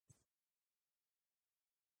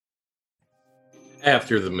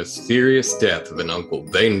After the mysterious death of an uncle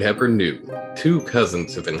they never knew, two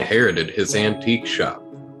cousins have inherited his antique shop,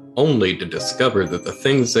 only to discover that the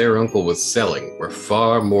things their uncle was selling were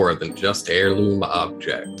far more than just heirloom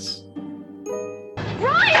objects.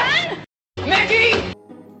 Ryan! Mickey!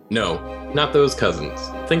 No, not those cousins.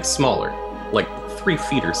 Think smaller, like 3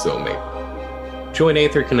 feet or so maybe. Join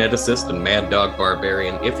Aether Kineticist and Mad Dog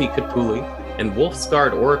Barbarian Iffy Cthulhu and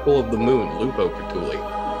Wolf-Scarred Oracle of the Moon Lupo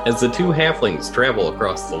Cthulhu as the two halflings travel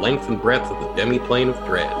across the length and breadth of the demi-plane of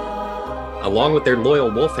dread. Along with their loyal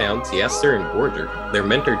wolfhounds Yester and Gorger, their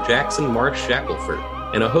mentor Jackson Marsh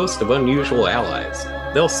Shackleford, and a host of unusual allies,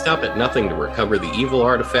 they'll stop at nothing to recover the evil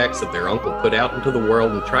artifacts that their uncle put out into the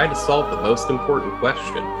world and try to solve the most important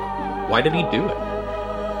question: why did he do it?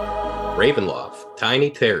 Ravenloft, Tiny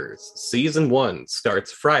Terrors, Season 1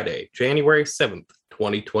 starts Friday, January 7th,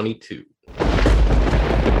 2022.